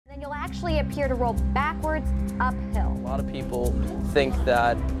You'll actually appear to roll backwards uphill. A lot of people think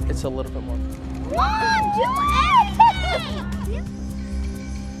that it's a little bit more. Mom, do it!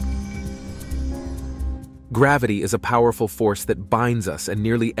 Gravity is a powerful force that binds us and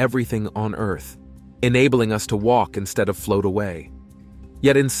nearly everything on Earth, enabling us to walk instead of float away.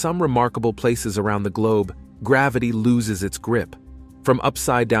 Yet in some remarkable places around the globe, gravity loses its grip, from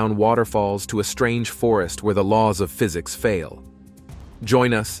upside-down waterfalls to a strange forest where the laws of physics fail.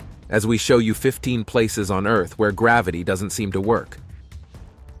 Join us as we show you 15 places on Earth where gravity doesn't seem to work.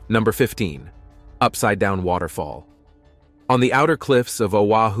 Number 15. Upside-down waterfall. On the outer cliffs of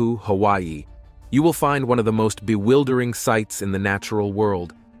Oahu, Hawaii, you will find one of the most bewildering sights in the natural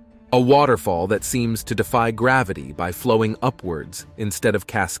world. A waterfall that seems to defy gravity by flowing upwards instead of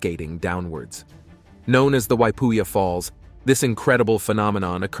cascading downwards. Known as the Waipuia Falls, this incredible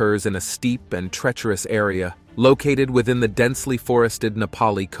phenomenon occurs in a steep and treacherous area located within the densely forested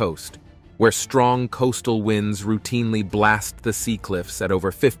Nepali coast, where strong coastal winds routinely blast the sea cliffs at over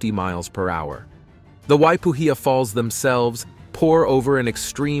 50 miles per hour. The Waipuia Falls themselves pour over an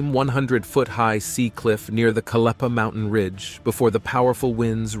extreme 100-foot-high sea cliff near the Kalepa mountain ridge before the powerful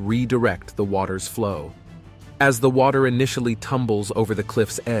winds redirect the water's flow. As the water initially tumbles over the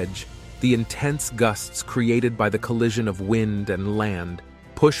cliff's edge, the intense gusts created by the collision of wind and land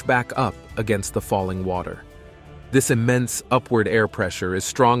push back up against the falling water. This immense upward air pressure is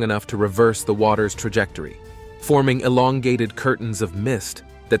strong enough to reverse the water's trajectory, forming elongated curtains of mist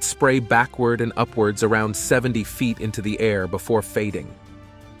that spray backward and upwards around 70 feet into the air before fading.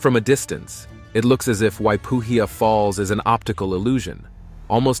 From a distance, it looks as if Waipuia Falls is an optical illusion,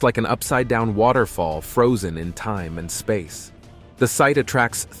 almost like an upside-down waterfall frozen in time and space. The site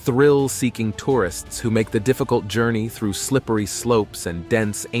attracts thrill-seeking tourists who make the difficult journey through slippery slopes and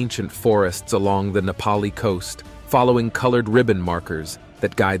dense ancient forests along the Nepali coast, following colored ribbon markers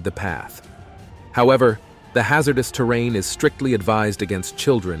that guide the path. However, the hazardous terrain is strictly advised against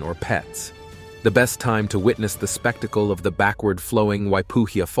children or pets. The best time to witness the spectacle of the backward-flowing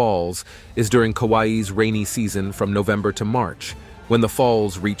Waipuia Falls is during Kauai's rainy season from November to March, when the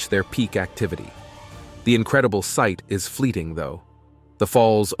falls reach their peak activity. The incredible sight is fleeting, though. The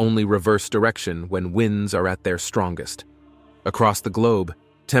falls only reverse direction when winds are at their strongest. Across the globe,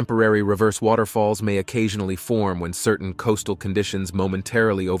 temporary reverse waterfalls may occasionally form when certain coastal conditions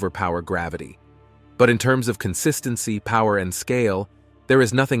momentarily overpower gravity. But in terms of consistency, power, and scale, there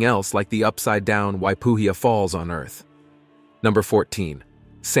is nothing else like the upside-down Waipuia Falls on Earth. Number 14.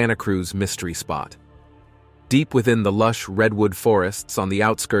 Santa Cruz Mystery Spot. Deep within the lush redwood forests on the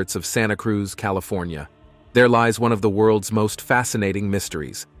outskirts of Santa Cruz, California, there lies one of the world's most fascinating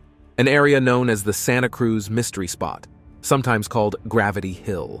mysteries, an area known as the Santa Cruz Mystery Spot, sometimes called Gravity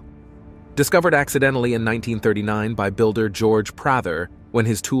Hill. Discovered accidentally in 1939 by builder George Prather when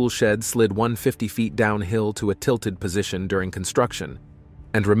his tool shed slid 150 feet downhill to a tilted position during construction,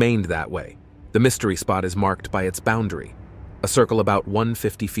 and remained that way, the mystery spot is marked by its boundary, a circle about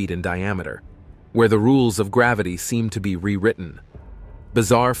 150 feet in diameter, where the rules of gravity seem to be rewritten.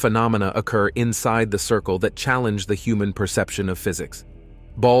 Bizarre phenomena occur inside the circle that challenge the human perception of physics.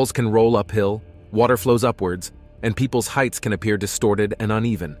 Balls can roll uphill, water flows upwards, and people's heights can appear distorted and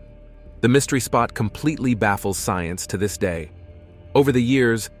uneven. The mystery spot completely baffles science to this day. Over the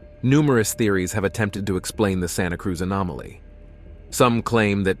years, numerous theories have attempted to explain the Santa Cruz anomaly. Some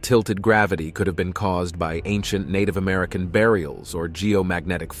claim that tilted gravity could have been caused by ancient Native American burials or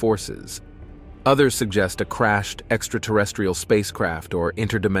geomagnetic forces. Others suggest a crashed extraterrestrial spacecraft or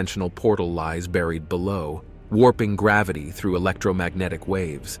interdimensional portal lies buried below, warping gravity through electromagnetic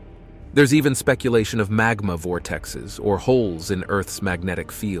waves. There's even speculation of magma vortexes or holes in Earth's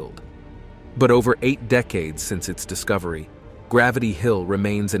magnetic field. But over 8 decades since its discovery, Gravity Hill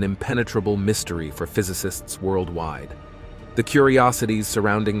remains an impenetrable mystery for physicists worldwide. The curiosities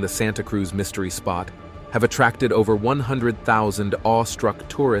surrounding the Santa Cruz Mystery Spot have attracted over 100,000 awestruck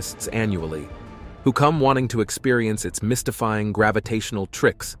tourists annually, who come wanting to experience its mystifying gravitational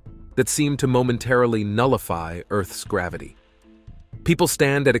tricks that seem to momentarily nullify Earth's gravity. People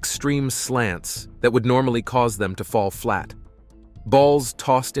stand at extreme slants that would normally cause them to fall flat. Balls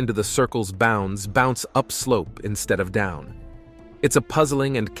tossed into the circle's bounds bounce upslope instead of down. It's a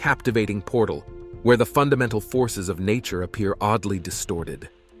puzzling and captivating portal where the fundamental forces of nature appear oddly distorted.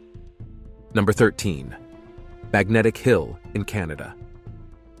 Number 13. Magnetic Hill in Canada.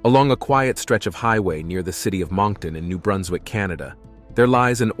 Along a quiet stretch of highway near the city of Moncton in New Brunswick, Canada, there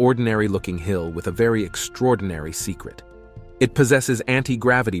lies an ordinary-looking hill with a very extraordinary secret. It possesses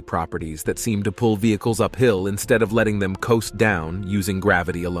anti-gravity properties that seem to pull vehicles uphill instead of letting them coast down using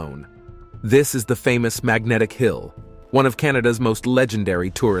gravity alone. This is the famous Magnetic Hill, one of Canada's most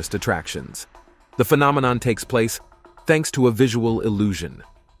legendary tourist attractions. The phenomenon takes place thanks to a visual illusion.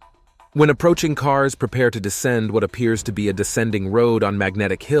 When approaching cars prepare to descend what appears to be a descending road on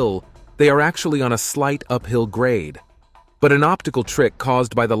Magnetic Hill, they are actually on a slight uphill grade. But an optical trick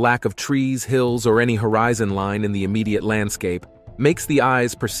caused by the lack of trees, hills, or any horizon line in the immediate landscape makes the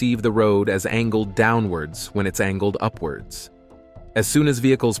eyes perceive the road as angled downwards when it's angled upwards. As soon as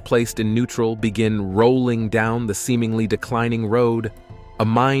vehicles placed in neutral begin rolling down the seemingly declining road, a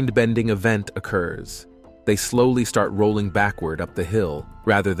mind-bending event occurs. They slowly start rolling backward up the hill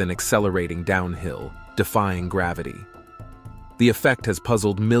rather than accelerating downhill, defying gravity. The effect has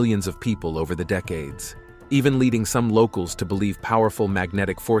puzzled millions of people over the decades, even leading some locals to believe powerful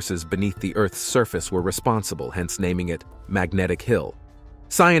magnetic forces beneath the Earth's surface were responsible, hence naming it Magnetic Hill.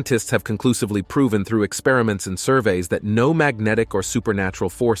 Scientists have conclusively proven through experiments and surveys that no magnetic or supernatural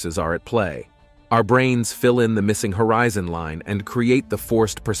forces are at play. Our brains fill in the missing horizon line and create the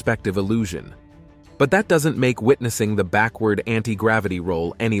forced perspective illusion. But that doesn't make witnessing the backward anti-gravity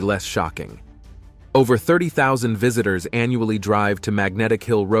roll any less shocking. Over 30,000 visitors annually drive to Magnetic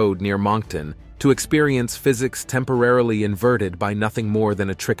Hill Road near Moncton to experience physics temporarily inverted by nothing more than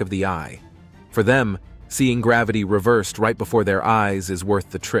a trick of the eye. For them, seeing gravity reversed right before their eyes is worth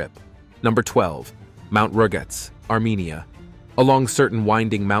the trip. Number 12. Mount Rugats, Armenia. Along certain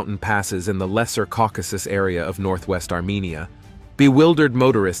winding mountain passes in the Lesser Caucasus area of northwest Armenia, bewildered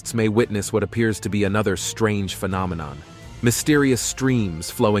motorists may witness what appears to be another strange phenomenon. Mysterious streams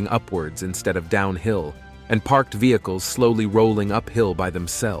flowing upwards instead of downhill, and parked vehicles slowly rolling uphill by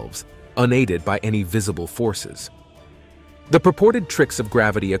themselves, unaided by any visible forces. The purported tricks of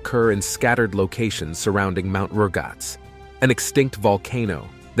gravity occur in scattered locations surrounding Mount Rugats, an extinct volcano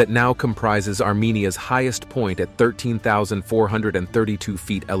that now comprises Armenia's highest point at 13,432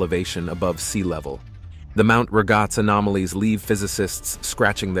 feet elevation above sea level. The Mount Rugats anomalies leave physicists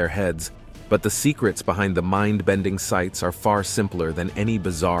scratching their heads, but the secrets behind the mind-bending sights are far simpler than any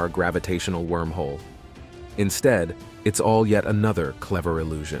bizarre gravitational wormhole. Instead, it's all yet another clever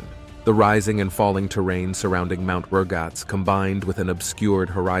illusion. The rising and falling terrain surrounding Mount Rugats, combined with an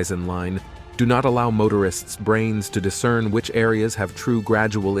obscured horizon line, do not allow motorists' brains to discern which areas have true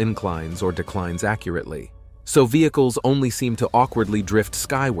gradual inclines or declines accurately. So vehicles only seem to awkwardly drift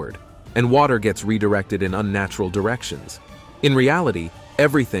skyward, and water gets redirected in unnatural directions. In reality,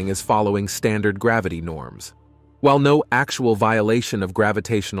 everything is following standard gravity norms. While no actual violation of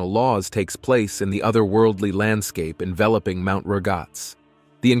gravitational laws takes place in the otherworldly landscape enveloping Mount Rugats,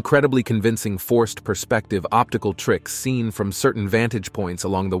 the incredibly convincing forced perspective optical tricks seen from certain vantage points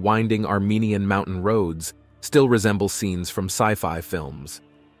along the winding Armenian mountain roads still resemble scenes from sci-fi films.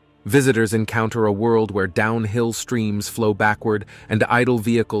 Visitors encounter a world where downhill streams flow backward and idle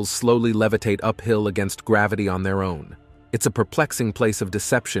vehicles slowly levitate uphill against gravity on their own. It's a perplexing place of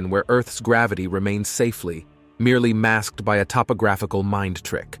deception where Earth's gravity remains safely, merely masked by a topographical mind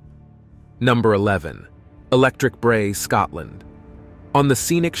trick. Number 11. Electric Brae, Scotland. On the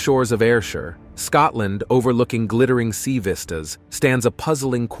scenic shores of Ayrshire, Scotland, overlooking glittering sea vistas, stands a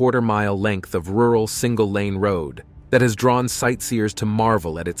puzzling quarter-mile length of rural single-lane road that has drawn sightseers to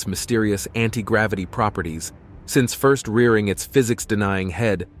marvel at its mysterious anti-gravity properties since first rearing its physics-denying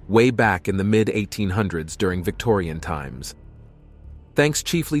head way back in the mid-1800s during Victorian times. Thanks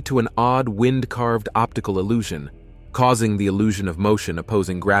chiefly to an odd wind-carved optical illusion, causing the illusion of motion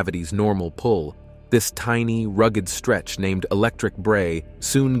opposing gravity's normal pull, this tiny, rugged stretch named Electric Brae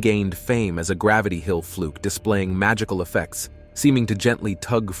soon gained fame as a gravity hill fluke displaying magical effects, seeming to gently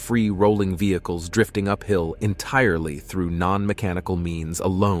tug free rolling vehicles drifting uphill entirely through non-mechanical means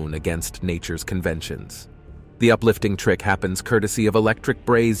alone against nature's conventions. The uplifting trick happens courtesy of Electric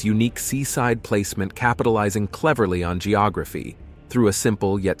Brae's unique seaside placement, capitalizing cleverly on geography through a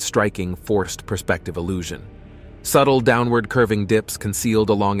simple yet striking forced perspective illusion. Subtle downward curving dips concealed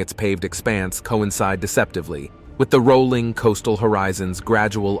along its paved expanse coincide deceptively with the rolling coastal horizon's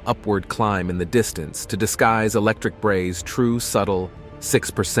gradual upward climb in the distance to disguise Electric Brae's true subtle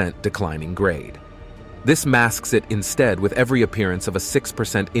 6% declining grade. This masks it instead with every appearance of a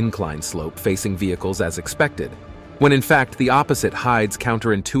 6% incline slope facing vehicles as expected, when in fact the opposite hides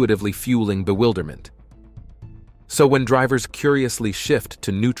counterintuitively fueling bewilderment. So when drivers curiously shift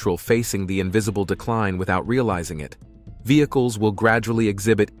to neutral facing the invisible decline without realizing it, vehicles will gradually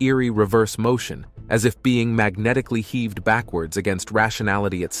exhibit eerie reverse motion, as if being magnetically heaved backwards against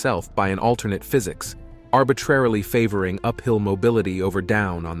rationality itself by an alternate physics, arbitrarily favoring uphill mobility over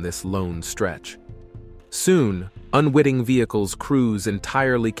down on this lone stretch. Soon, unwitting vehicles cruise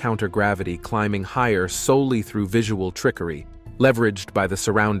entirely counter-gravity, climbing higher solely through visual trickery, leveraged by the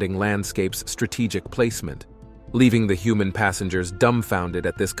surrounding landscape's strategic placement. leaving the human passengers dumbfounded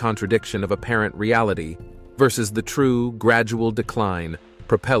at this contradiction of apparent reality versus the true, gradual decline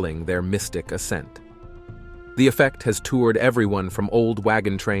propelling their mystic ascent. The effect has toured everyone from old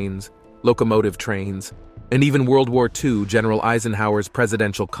wagon trains, locomotive trains, and even World War II General Eisenhower's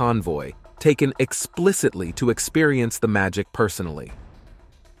presidential convoy, taken explicitly to experience the magic personally.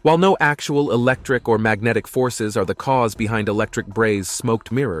 While no actual electric or magnetic forces are the cause behind Electric Bray's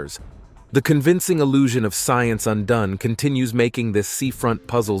smoked mirrors, the convincing illusion of science undone continues making this seafront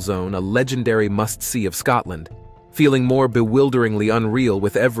puzzle zone a legendary must-see of Scotland, feeling more bewilderingly unreal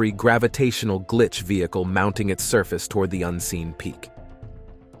with every gravitational glitch vehicle mounting its surface toward the unseen peak.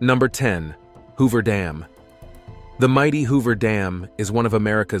 Number 10. Hoover Dam. The mighty Hoover Dam is one of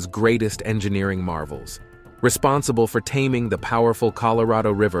America's greatest engineering marvels, responsible for taming the powerful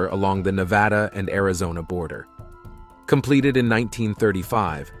Colorado River along the Nevada and Arizona border. Completed in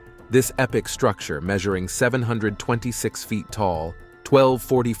 1935, this epic structure, measuring 726 feet tall,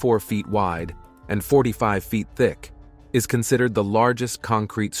 1,244 feet wide, and 45 feet thick, is considered the largest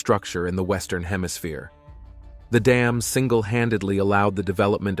concrete structure in the Western Hemisphere. The dam single-handedly allowed the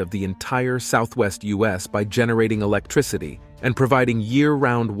development of the entire southwest U.S. by generating electricity and providing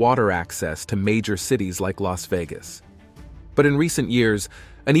year-round water access to major cities like Las Vegas. But in recent years,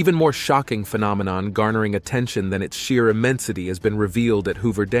 an even more shocking phenomenon garnering attention than its sheer immensity has been revealed at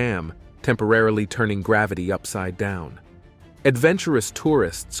Hoover Dam, temporarily turning gravity upside down. Adventurous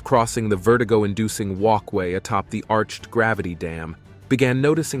tourists crossing the vertigo-inducing walkway atop the arched gravity dam began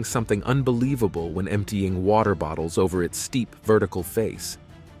noticing something unbelievable when emptying water bottles over its steep vertical face.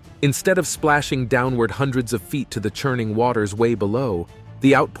 Instead of splashing downward hundreds of feet to the churning waters way below,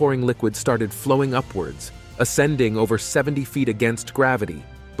 the outpouring liquid started flowing upwards, ascending over 70 feet against gravity,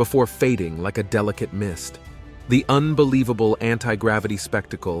 before fading like a delicate mist. The unbelievable anti-gravity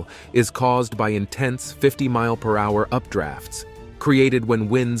spectacle is caused by intense 50-mile-per-hour updrafts, created when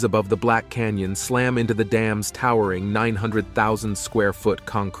winds above the Black Canyon slam into the dam's towering 900,000-square-foot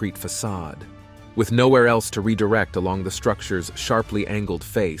concrete facade. With nowhere else to redirect along the structure's sharply angled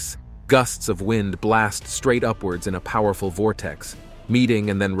face, gusts of wind blast straight upwards in a powerful vortex, meeting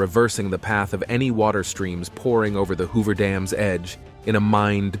and then reversing the path of any water streams pouring over the Hoover Dam's edge in a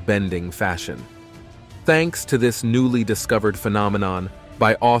mind-bending fashion. Thanks to this newly discovered phenomenon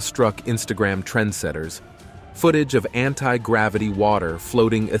by awestruck Instagram trendsetters, footage of anti-gravity water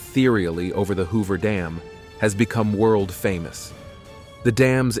floating ethereally over the Hoover Dam has become world-famous. The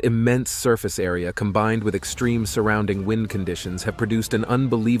dam's immense surface area combined with extreme surrounding wind conditions have produced an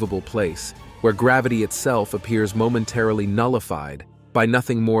unbelievable place where gravity itself appears momentarily nullified by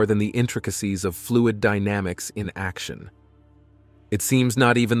nothing more than the intricacies of fluid dynamics in action. It seems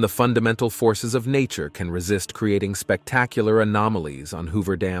not even the fundamental forces of nature can resist creating spectacular anomalies on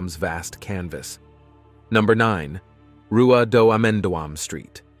Hoover Dam's vast canvas. Number 9. Rua do Amendoim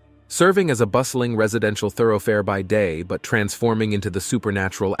Street. Serving as a bustling residential thoroughfare by day but transforming into the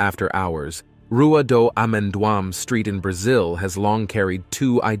supernatural after hours, Rua do Amendoim Street in Brazil has long carried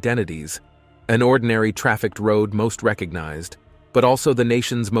two identities: an ordinary trafficked road most recognized, but also the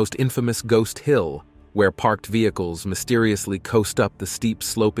nation's most infamous ghost hill, where parked vehicles mysteriously coast up the steep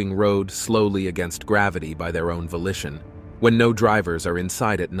sloping road slowly against gravity by their own volition, when no drivers are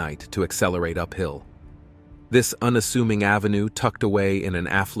inside at night to accelerate uphill. This unassuming avenue, tucked away in an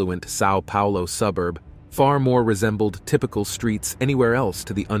affluent São Paulo suburb, far more resembled typical streets anywhere else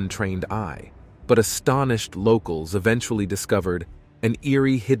to the untrained eye. But astonished locals eventually discovered an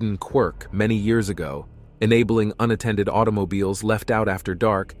eerie hidden quirk many years ago, enabling unattended automobiles left out after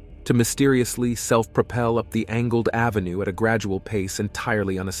dark to mysteriously self-propel up the angled avenue at a gradual pace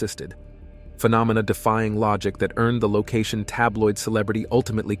entirely unassisted. Phenomena defying logic that earned the location tabloid celebrity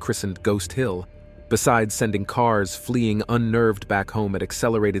ultimately christened Ghost Hill, besides sending cars fleeing unnerved back home at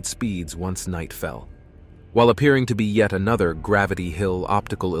accelerated speeds once night fell. While appearing to be yet another Gravity Hill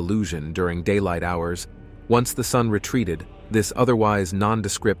optical illusion during daylight hours, once the sun retreated, this otherwise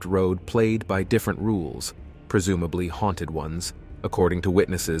nondescript road played by different rules, presumably haunted ones, according to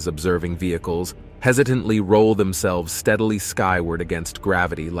witnesses observing vehicles hesitantly roll themselves steadily skyward against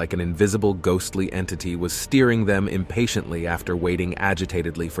gravity like an invisible ghostly entity was steering them impatiently after waiting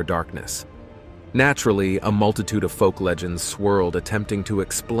agitatedly for darkness. Naturally, a multitude of folk legends swirled attempting to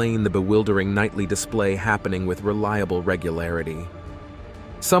explain the bewildering nightly display happening with reliable regularity.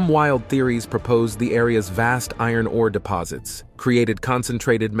 Some wild theories proposed the area's vast iron ore deposits created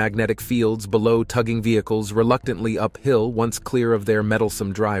concentrated magnetic fields below tugging vehicles reluctantly uphill once clear of their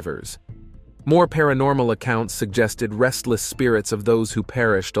meddlesome drivers. More paranormal accounts suggested restless spirits of those who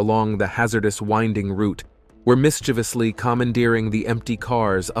perished along the hazardous winding route were mischievously commandeering the empty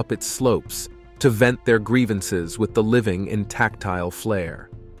cars up its slopes, to vent their grievances with the living in tactile flair.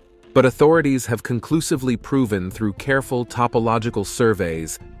 But authorities have conclusively proven through careful topological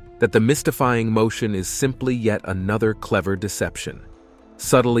surveys that the mystifying motion is simply yet another clever deception.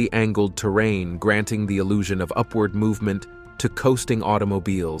 Subtly angled terrain granting the illusion of upward movement to coasting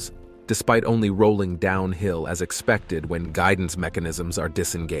automobiles, despite only rolling downhill as expected when guidance mechanisms are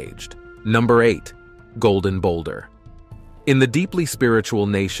disengaged. Number 8. Golden Boulder. In the deeply spiritual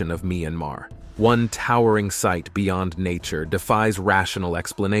nation of Myanmar, one towering sight beyond nature defies rational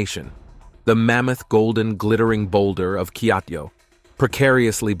explanation. The mammoth golden glittering boulder of Kyatyo,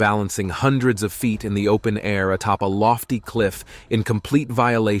 precariously balancing hundreds of feet in the open air atop a lofty cliff in complete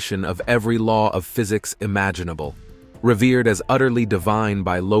violation of every law of physics imaginable. Revered as utterly divine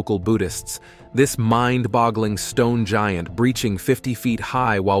by local Buddhists, this mind-boggling stone giant breaching 50 feet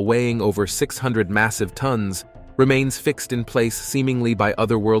high while weighing over 600 massive tons remains fixed in place seemingly by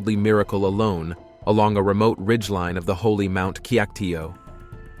otherworldly miracle alone along a remote ridgeline of the holy Mount Kyatyo.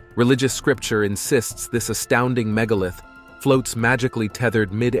 Religious scripture insists this astounding megalith floats magically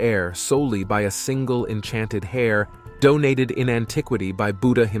tethered mid-air solely by a single enchanted hair donated in antiquity by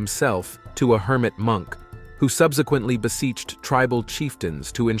Buddha himself to a hermit monk, who subsequently beseeched tribal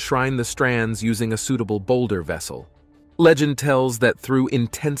chieftains to enshrine the strands using a suitable boulder vessel. Legend tells that through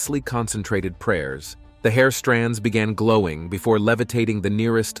intensely concentrated prayers, the hair strands began glowing before levitating the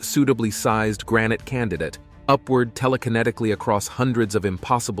nearest suitably sized granite candidate upward telekinetically across hundreds of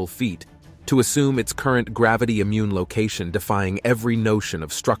impossible feet to assume its current gravity-immune location, defying every notion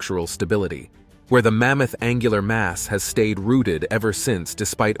of structural stability, where the mammoth angular mass has stayed rooted ever since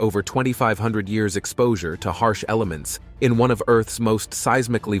despite over 2,500 years' exposure to harsh elements in one of Earth's most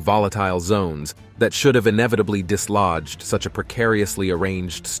seismically volatile zones that should have inevitably dislodged such a precariously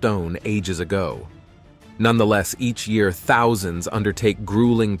arranged stone ages ago. Nonetheless, each year thousands undertake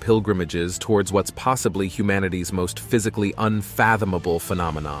grueling pilgrimages towards what's possibly humanity's most physically unfathomable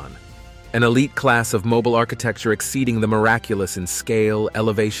phenomenon. An elite class of mobile architecture exceeding the miraculous in scale,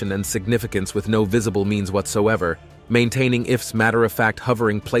 elevation, and significance with no visible means whatsoever, maintaining IF's matter-of-fact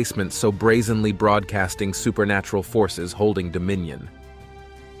hovering placement so brazenly broadcasting supernatural forces holding dominion.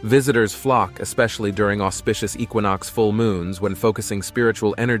 Visitors flock, especially during auspicious equinox full moons when focusing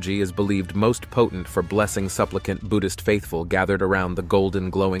spiritual energy is believed most potent for blessing supplicant Buddhist faithful gathered around the golden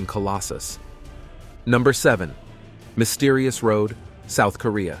glowing colossus. Number 7. Mysterious Road, South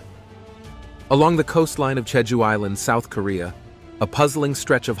Korea. Along the coastline of Jeju Island, South Korea, a puzzling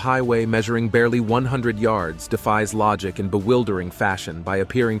stretch of highway measuring barely 100 yards defies logic in bewildering fashion by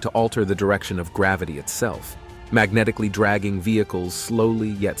appearing to alter the direction of gravity itself, magnetically dragging vehicles slowly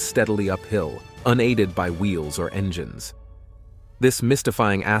yet steadily uphill, unaided by wheels or engines. This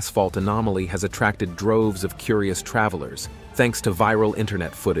mystifying asphalt anomaly has attracted droves of curious travelers, thanks to viral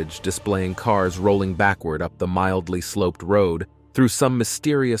internet footage displaying cars rolling backward up the mildly sloped road through some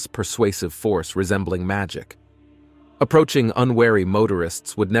mysterious persuasive force resembling magic. Approaching unwary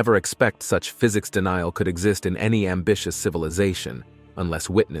motorists would never expect such physics denial could exist in any ambitious civilization, unless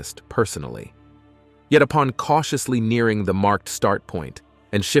witnessed personally. Yet upon cautiously nearing the marked start point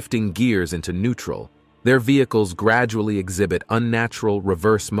and shifting gears into neutral, their vehicles gradually exhibit unnatural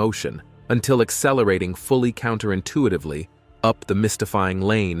reverse motion until accelerating fully counterintuitively up the mystifying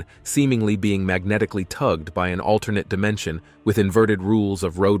lane, seemingly being magnetically tugged by an alternate dimension with inverted rules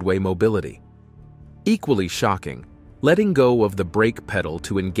of roadway mobility. Equally shocking, letting go of the brake pedal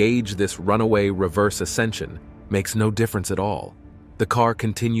to engage this runaway reverse ascension makes no difference at all. The car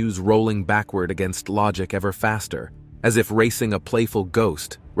continues rolling backward against logic ever faster, as if racing a playful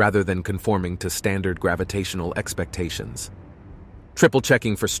ghost rather than conforming to standard gravitational expectations.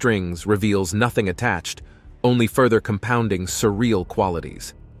 Triple-checking for strings reveals nothing attached, only further compounding surreal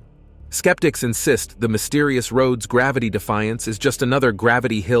qualities. Skeptics insist the mysterious road's gravity defiance is just another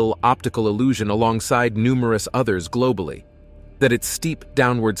Gravity Hill optical illusion alongside numerous others globally, that its steep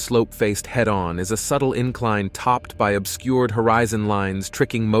downward slope faced head-on is a subtle incline topped by obscured horizon lines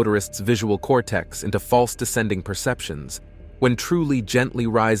tricking motorists' visual cortex into false descending perceptions, when truly gently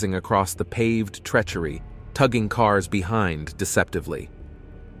rising across the paved treachery, tugging cars behind deceptively.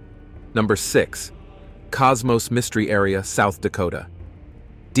 Number 6. Cosmos Mystery Area, South Dakota.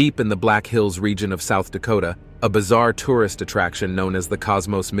 Deep in the Black Hills region of South Dakota, a bizarre tourist attraction known as the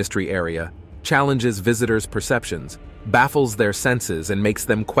Cosmos Mystery Area challenges visitors' perceptions, baffles their senses, and makes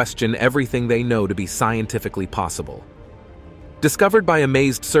them question everything they know to be scientifically possible. Discovered by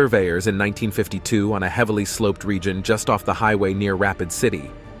amazed surveyors in 1952 on a heavily sloped region just off the highway near Rapid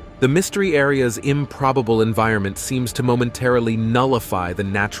City, the mystery area's improbable environment seems to momentarily nullify the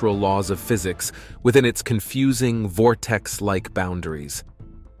natural laws of physics within its confusing, vortex-like boundaries.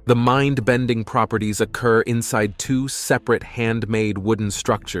 The mind-bending properties occur inside two separate handmade wooden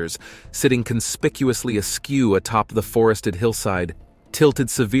structures, sitting conspicuously askew atop the forested hillside, tilted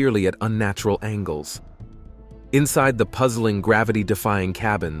severely at unnatural angles. Inside the puzzling, gravity-defying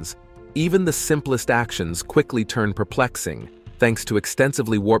cabins, even the simplest actions quickly turn perplexing, thanks to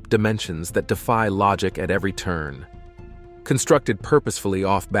extensively warped dimensions that defy logic at every turn. Constructed purposefully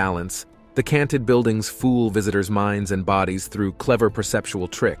off-balance, the canted buildings fool visitors' minds and bodies through clever perceptual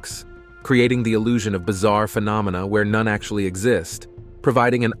tricks, creating the illusion of bizarre phenomena where none actually exist,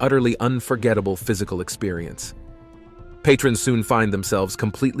 providing an utterly unforgettable physical experience. Patrons soon find themselves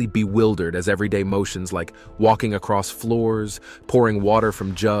completely bewildered as everyday motions like walking across floors, pouring water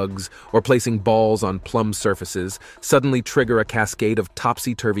from jugs, or placing balls on plumb surfaces suddenly trigger a cascade of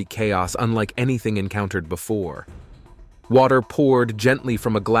topsy-turvy chaos unlike anything encountered before. Water poured gently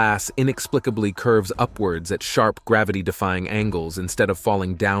from a glass inexplicably curves upwards at sharp gravity-defying angles instead of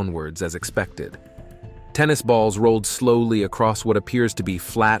falling downwards as expected. Tennis balls rolled slowly across what appears to be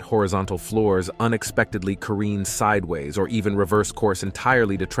flat horizontal floors unexpectedly careen sideways or even reverse course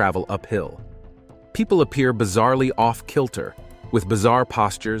entirely to travel uphill. People appear bizarrely off-kilter, with bizarre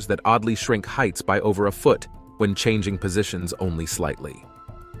postures that oddly shrink heights by over a foot when changing positions only slightly.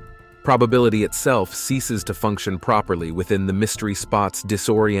 Probability itself ceases to function properly within the mystery spot's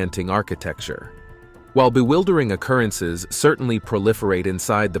disorienting architecture. While bewildering occurrences certainly proliferate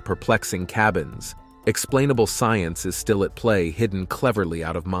inside the perplexing cabins, explainable science is still at play, hidden cleverly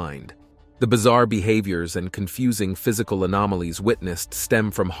out of mind. The bizarre behaviors and confusing physical anomalies witnessed stem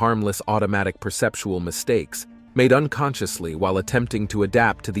from harmless automatic perceptual mistakes made unconsciously while attempting to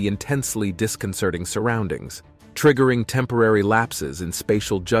adapt to the intensely disconcerting surroundings, triggering temporary lapses in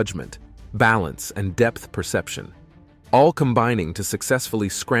spatial judgment, balance, and depth perception, all combining to successfully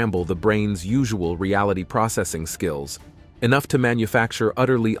scramble the brain's usual reality processing skills, enough to manufacture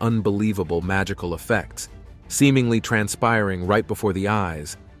utterly unbelievable magical effects, seemingly transpiring right before the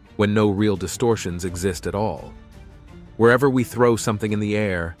eyes when no real distortions exist at all. Wherever we throw something in the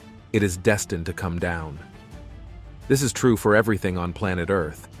air, it is destined to come down. This is true for everything on planet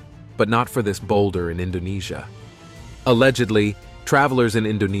Earth, but not for this boulder in Indonesia. Allegedly, travelers in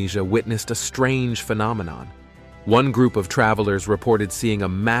Indonesia witnessed a strange phenomenon. One group of travelers reported seeing a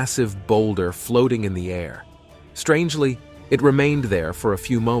massive boulder floating in the air. Strangely, it remained there for a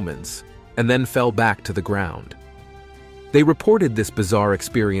few moments and then fell back to the ground. They reported this bizarre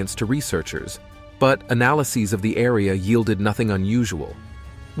experience to researchers, but analyses of the area yielded nothing unusual.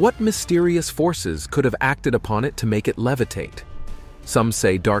 What mysterious forces could have acted upon it to make it levitate? Some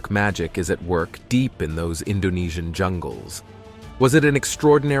say dark magic is at work deep in those Indonesian jungles. Was it an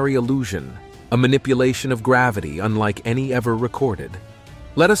extraordinary illusion, a manipulation of gravity unlike any ever recorded?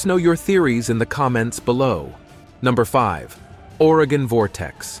 Let us know your theories in the comments below. Number 5. Oregon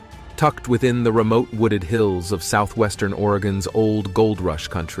Vortex. Tucked within the remote wooded hills of southwestern Oregon's old gold rush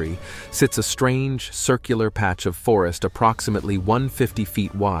country sits a strange, circular patch of forest approximately 150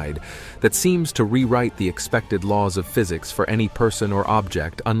 feet wide that seems to rewrite the expected laws of physics for any person or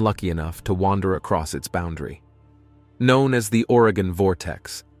object unlucky enough to wander across its boundary. Known as the Oregon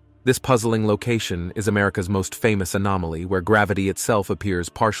Vortex, this puzzling location is America's most famous anomaly where gravity itself appears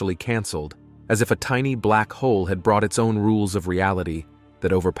partially canceled, as if a tiny black hole had brought its own rules of reality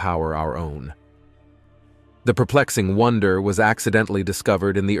that overpower our own. The perplexing wonder was accidentally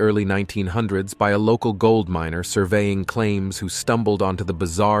discovered in the early 1900s by a local gold miner surveying claims who stumbled onto the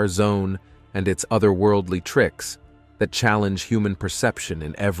bizarre zone and its otherworldly tricks that challenge human perception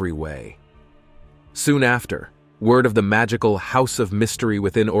in every way. Soon after, word of the magical House of Mystery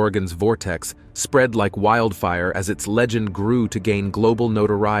within Oregon's vortex spread like wildfire as its legend grew to gain global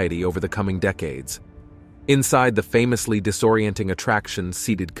notoriety over the coming decades. Inside the famously disorienting attraction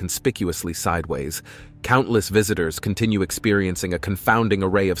seated conspicuously sideways, countless visitors continue experiencing a confounding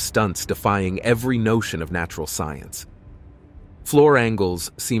array of stunts defying every notion of natural science. Floor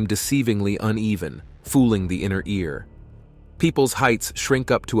angles seem deceivingly uneven, fooling the inner ear. People's heights shrink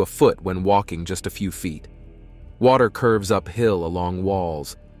up to a foot when walking just a few feet. Water curves uphill along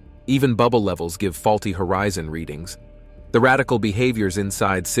walls. Even bubble levels give faulty horizon readings. The radical behaviors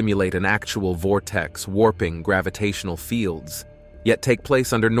inside simulate an actual vortex warping gravitational fields, yet take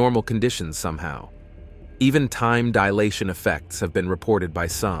place under normal conditions somehow. Even time dilation effects have been reported by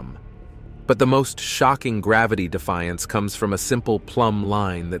some. But the most shocking gravity defiance comes from a simple plumb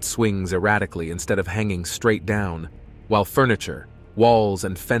line that swings erratically instead of hanging straight down, while furniture, walls,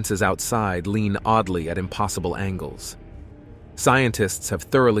 and fences outside lean oddly at impossible angles. Scientists have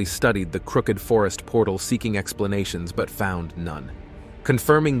thoroughly studied the crooked forest portal seeking explanations but found none,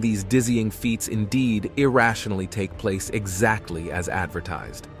 confirming these dizzying feats indeed irrationally take place exactly as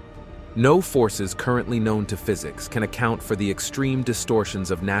advertised. No forces currently known to physics can account for the extreme distortions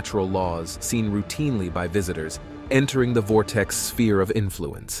of natural laws seen routinely by visitors entering the vortex sphere of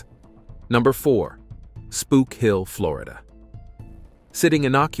influence. Number 4. Spook Hill, Florida. Sitting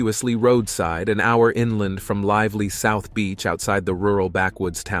innocuously roadside an hour inland from lively South Beach outside the rural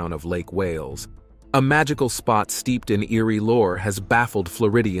backwoods town of Lake Wales, a magical spot steeped in eerie lore has baffled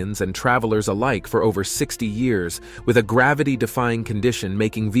Floridians and travelers alike for over 60 years, with a gravity-defying condition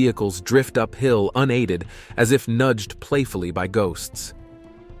making vehicles drift uphill unaided as if nudged playfully by ghosts.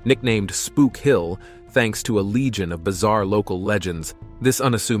 Nicknamed Spook Hill, thanks to a legion of bizarre local legends, this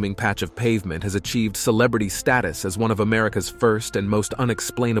unassuming patch of pavement has achieved celebrity status as one of America's first and most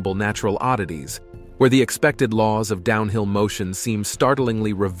unexplainable natural oddities, where the expected laws of downhill motion seem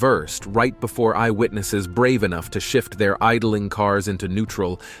startlingly reversed right before eyewitnesses brave enough to shift their idling cars into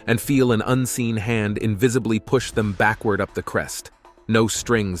neutral and feel an unseen hand invisibly push them backward up the crest, no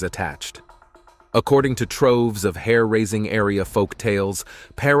strings attached. According to troves of hair-raising area folk tales,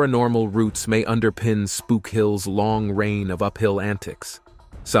 paranormal roots may underpin Spook Hill's long reign of uphill antics.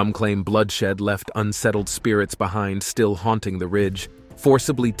 Some claim bloodshed left unsettled spirits behind still haunting the ridge,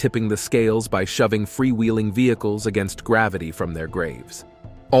 forcibly tipping the scales by shoving freewheeling vehicles against gravity from their graves.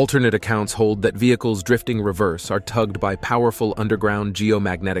 Alternate accounts hold that vehicles drifting reverse are tugged by powerful underground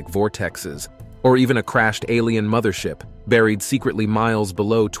geomagnetic vortexes, or even a crashed alien mothership buried secretly miles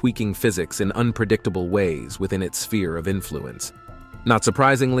below tweaking physics in unpredictable ways within its sphere of influence. Not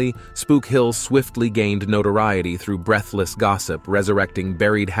surprisingly, Spook Hill swiftly gained notoriety through breathless gossip resurrecting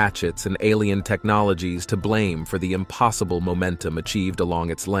buried hatchets and alien technologies to blame for the impossible momentum achieved along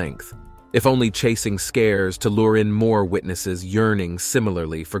its length, if only chasing scares to lure in more witnesses yearning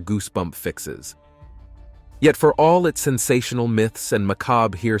similarly for goosebump fixes. Yet for all its sensational myths and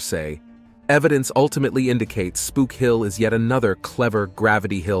macabre hearsay, evidence ultimately indicates Spook Hill is yet another clever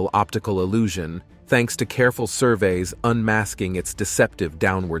Gravity Hill optical illusion, thanks to careful surveys unmasking its deceptive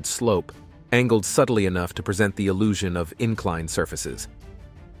downward slope, angled subtly enough to present the illusion of inclined surfaces.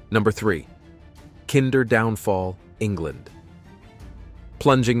 Number 3. Kinder Downfall, England.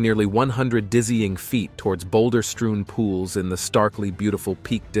 Plunging nearly 100 dizzying feet towards boulder-strewn pools in the starkly beautiful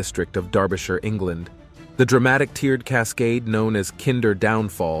Peak District of Derbyshire, England, the dramatic tiered cascade known as Kinder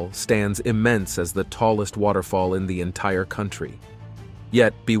Downfall stands immense as the tallest waterfall in the entire country.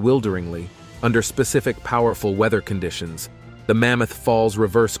 Yet, bewilderingly, under specific powerful weather conditions, the mammoth falls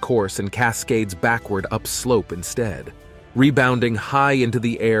reverse course and cascades backward upslope instead, rebounding high into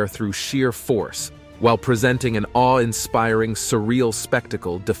the air through sheer force, while presenting an awe-inspiring, surreal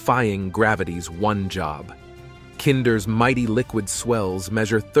spectacle defying gravity's one job. Kinder's mighty liquid swells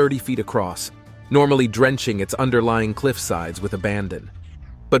measure 30 feet across, normally drenching its underlying cliffsides with abandon.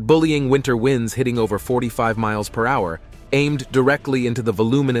 But bullying winter winds hitting over 45 miles per hour, aimed directly into the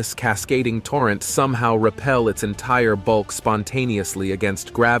voluminous cascading torrent, somehow repel its entire bulk spontaneously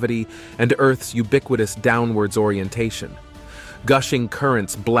against gravity and Earth's ubiquitous downwards orientation. Gushing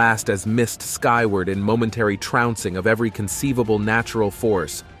currents blast as mist skyward in momentary trouncing of every conceivable natural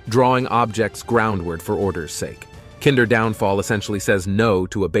force, drawing objects groundward for order's sake. Kinder Downfall essentially says no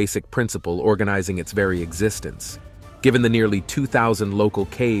to a basic principle organizing its very existence. Given the nearly 2,000 local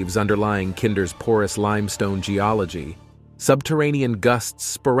caves underlying Kinder's porous limestone geology, subterranean gusts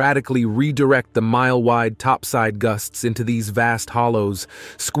sporadically redirect the mile-wide topside gusts into these vast hollows,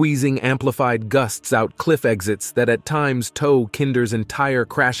 squeezing amplified gusts out cliff exits that at times tow Kinder's entire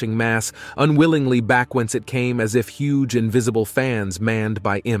crashing mass unwillingly back whence it came as if huge invisible fans manned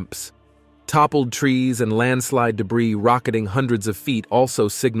by imps. Toppled trees and landslide debris rocketing hundreds of feet also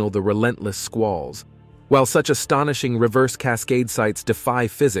signal the relentless squalls. While such astonishing reverse cascade sites defy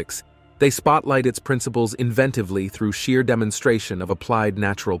physics, they spotlight its principles inventively through sheer demonstration of applied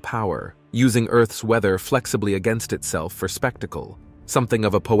natural power, using Earth's weather flexibly against itself for spectacle, something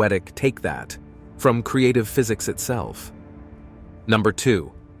of a poetic take that, from creative physics itself. Number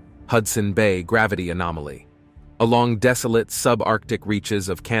 2. Hudson Bay Gravity Anomaly. Along desolate subarctic reaches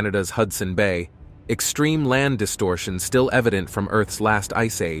of Canada's Hudson Bay, extreme land distortion still evident from Earth's last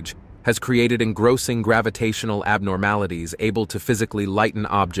ice age has created engrossing gravitational abnormalities able to physically lighten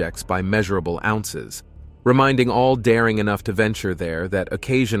objects by measurable ounces, reminding all daring enough to venture there that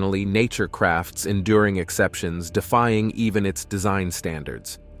occasionally nature crafts enduring exceptions defying even its design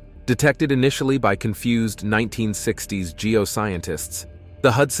standards. Detected initially by confused 1960s geoscientists,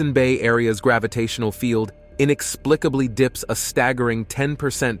 the Hudson Bay area's gravitational field inexplicably dips a staggering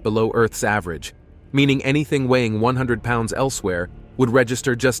 10% below Earth's average, meaning anything weighing 100 pounds elsewhere would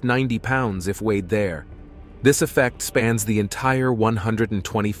register just 90 pounds if weighed there. This effect spans the entire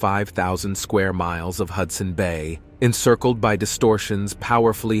 125,000 square miles of Hudson Bay, encircled by distortions,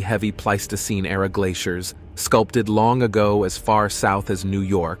 powerfully heavy Pleistocene-era glaciers, sculpted long ago as far south as New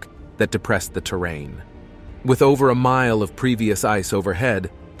York, that depressed the terrain. With over a mile of previous ice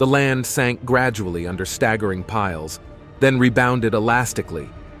overhead, the land sank gradually under staggering piles, then rebounded elastically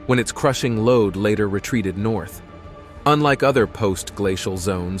when its crushing load later retreated north. Unlike other post-glacial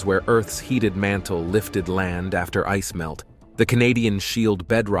zones where Earth's heated mantle lifted land after ice melt, the Canadian shield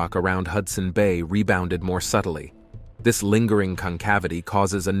bedrock around Hudson Bay rebounded more subtly. This lingering concavity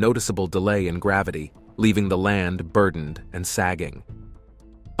causes a noticeable delay in gravity, leaving the land burdened and sagging.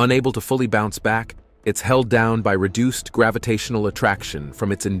 Unable to fully bounce back, it's held down by reduced gravitational attraction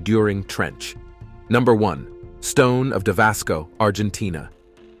from its enduring trench. Number 1. Stone of Davasco, Argentina.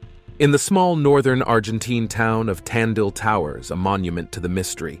 In the small northern Argentine town of Tandil Towers, a monument to the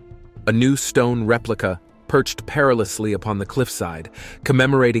mystery, a new stone replica perched perilously upon the cliffside,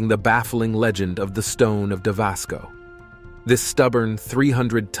 commemorating the baffling legend of the Stone of Davasco. This stubborn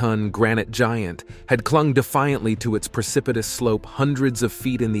 300-ton granite giant had clung defiantly to its precipitous slope hundreds of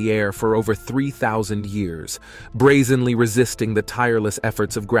feet in the air for over 3,000 years, brazenly resisting the tireless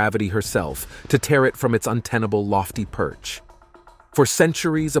efforts of gravity herself to tear it from its untenable lofty perch. For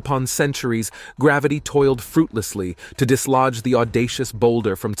centuries upon centuries, gravity toiled fruitlessly to dislodge the audacious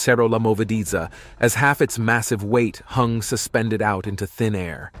boulder from Cerro La Movediza as half its massive weight hung suspended out into thin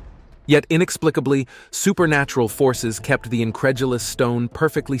air. Yet inexplicably, supernatural forces kept the incredulous stone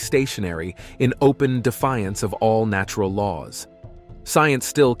perfectly stationary in open defiance of all natural laws. Science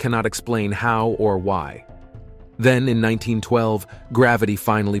still cannot explain how or why. Then, in 1912, gravity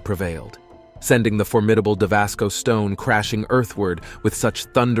finally prevailed, sending the formidable Davasco stone crashing earthward with such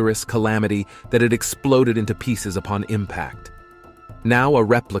thunderous calamity that it exploded into pieces upon impact. Now a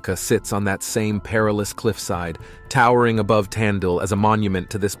replica sits on that same perilous cliffside, towering above Tandil as a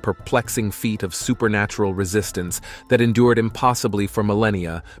monument to this perplexing feat of supernatural resistance that endured impossibly for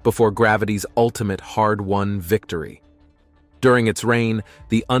millennia before gravity's ultimate hard-won victory. During its reign,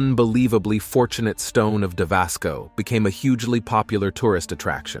 the unbelievably fortunate Stone of Davasco became a hugely popular tourist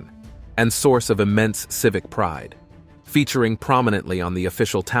attraction and source of immense civic pride, featuring prominently on the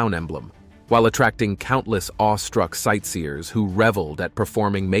official town emblem, while attracting countless awestruck sightseers who reveled at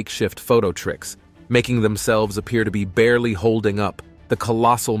performing makeshift photo tricks, making themselves appear to be barely holding up the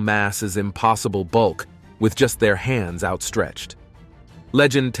colossal mass's impossible bulk with just their hands outstretched.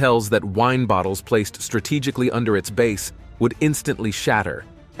 Legend tells that wine bottles placed strategically under its base would instantly shatter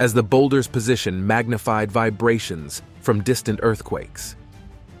as the boulder's position magnified vibrations from distant earthquakes.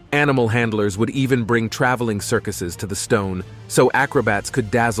 Animal handlers would even bring traveling circuses to the stone so acrobats could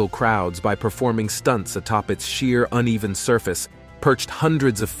dazzle crowds by performing stunts atop its sheer, uneven surface, perched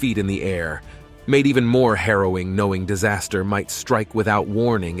hundreds of feet in the air, made even more harrowing knowing disaster might strike without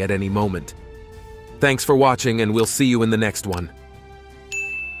warning at any moment. Thanks for watching, and we'll see you in the next one.